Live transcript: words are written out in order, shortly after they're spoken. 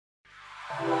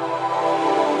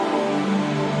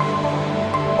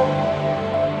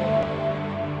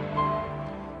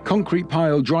Concrete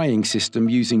pile drying system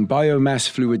using biomass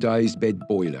fluidized bed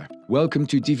boiler. Welcome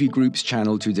to DIVI Group's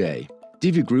channel today.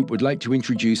 DIVI Group would like to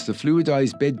introduce the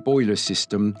fluidized bed boiler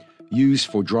system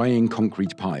used for drying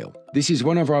concrete pile. This is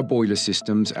one of our boiler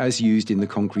systems as used in the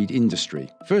concrete industry.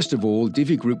 First of all,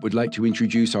 DIVI Group would like to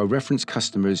introduce our reference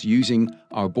customers using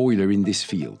our boiler in this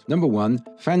field. Number 1,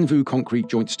 Phan Vu Concrete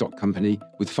Joint Stock Company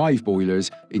with 5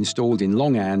 boilers installed in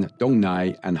Long An, Dong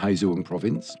Nai and Haizuong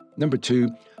Province. Number 2,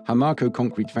 Hamako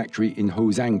Concrete Factory in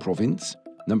Hosang Province.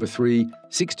 Number 3,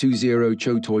 620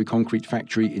 Cho Toi Concrete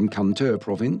Factory in Can Tho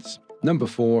Province. Number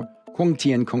 4, Quang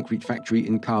Tien Concrete Factory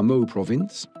in Ca Mo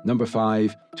Province. Number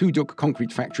 5, Tu Duc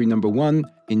Concrete Factory Number 1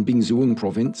 in Binh Duong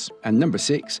Province. And number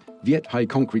 6, Viet Hai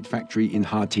Concrete Factory in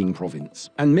Ha Tinh Province.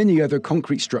 And many other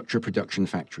concrete structure production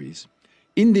factories.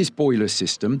 In this boiler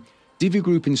system, DIVI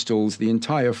Group installs the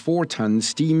entire 4-ton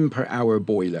steam per hour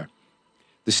boiler,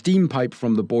 the steam pipe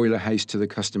from the boiler house to the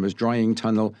customer's drying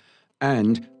tunnel,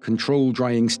 and control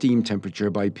drying steam temperature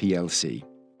by PLC.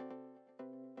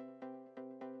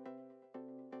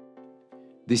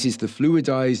 This is the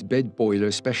fluidized bed boiler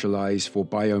specialized for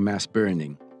biomass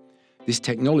burning. This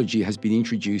technology has been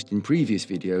introduced in previous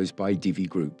videos by DIVI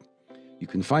Group. You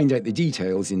can find out the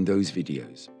details in those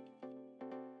videos.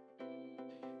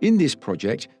 In this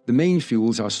project, the main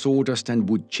fuels are sawdust and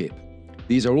wood chip.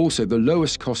 These are also the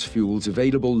lowest cost fuels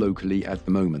available locally at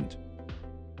the moment.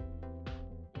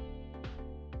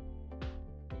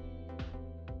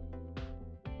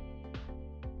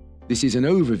 This is an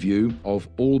overview of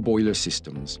all boiler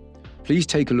systems. Please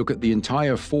take a look at the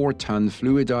entire 4-ton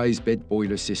fluidized bed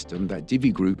boiler system that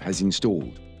DIVI Group has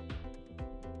installed.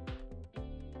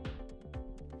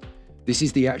 This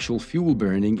is the actual fuel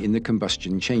burning in the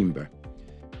combustion chamber.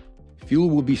 Fuel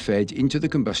will be fed into the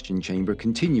combustion chamber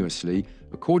continuously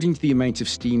according to the amount of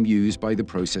steam used by the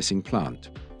processing plant.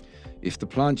 If the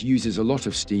plant uses a lot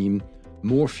of steam,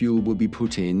 more fuel will be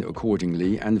put in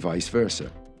accordingly and vice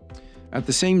versa. At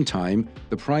the same time,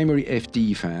 the primary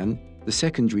FD fan, the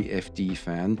secondary FD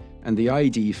fan, and the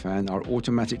ID fan are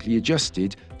automatically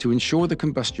adjusted to ensure the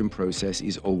combustion process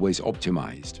is always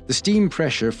optimized. The steam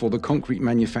pressure for the concrete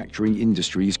manufacturing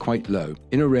industry is quite low,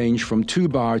 in a range from 2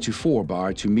 bar to 4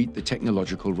 bar to meet the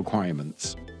technological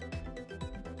requirements.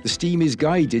 The steam is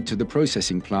guided to the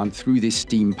processing plant through this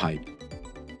steam pipe.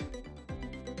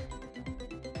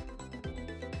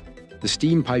 The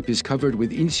steam pipe is covered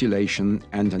with insulation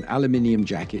and an aluminium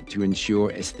jacket to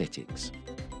ensure aesthetics.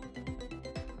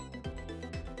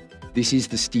 This is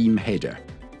the steam header.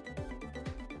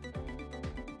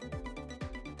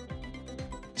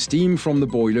 Steam from the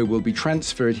boiler will be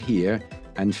transferred here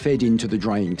and fed into the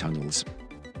drying tunnels.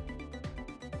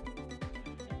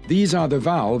 These are the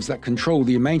valves that control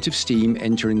the amount of steam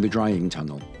entering the drying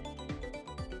tunnel.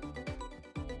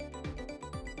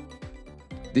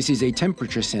 This is a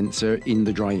temperature sensor in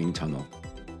the drying tunnel.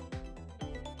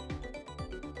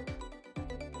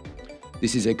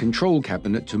 This is a control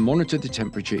cabinet to monitor the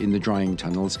temperature in the drying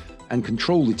tunnels and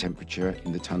control the temperature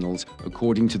in the tunnels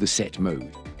according to the set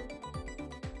mode.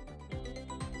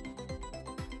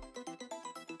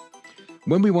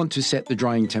 When we want to set the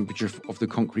drying temperature of the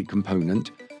concrete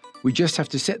component, we just have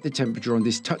to set the temperature on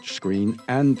this touch screen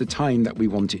and the time that we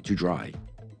want it to dry.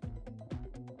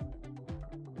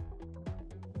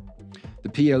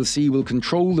 The PLC will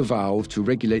control the valve to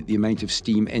regulate the amount of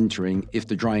steam entering if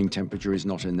the drying temperature is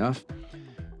not enough,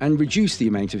 and reduce the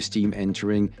amount of steam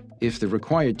entering if the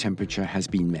required temperature has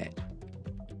been met.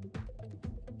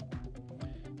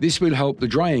 This will help the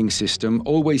drying system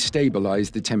always stabilize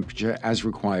the temperature as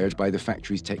required by the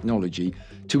factory's technology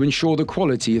to ensure the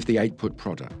quality of the output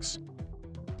products.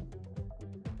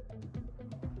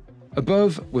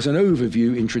 Above was an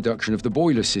overview introduction of the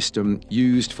boiler system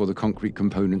used for the concrete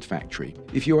component factory.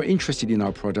 If you are interested in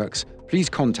our products, please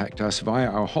contact us via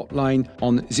our hotline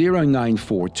on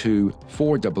 0942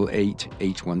 488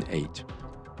 818.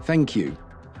 Thank you.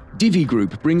 DIVI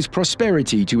Group brings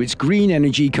prosperity to its green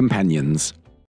energy companions.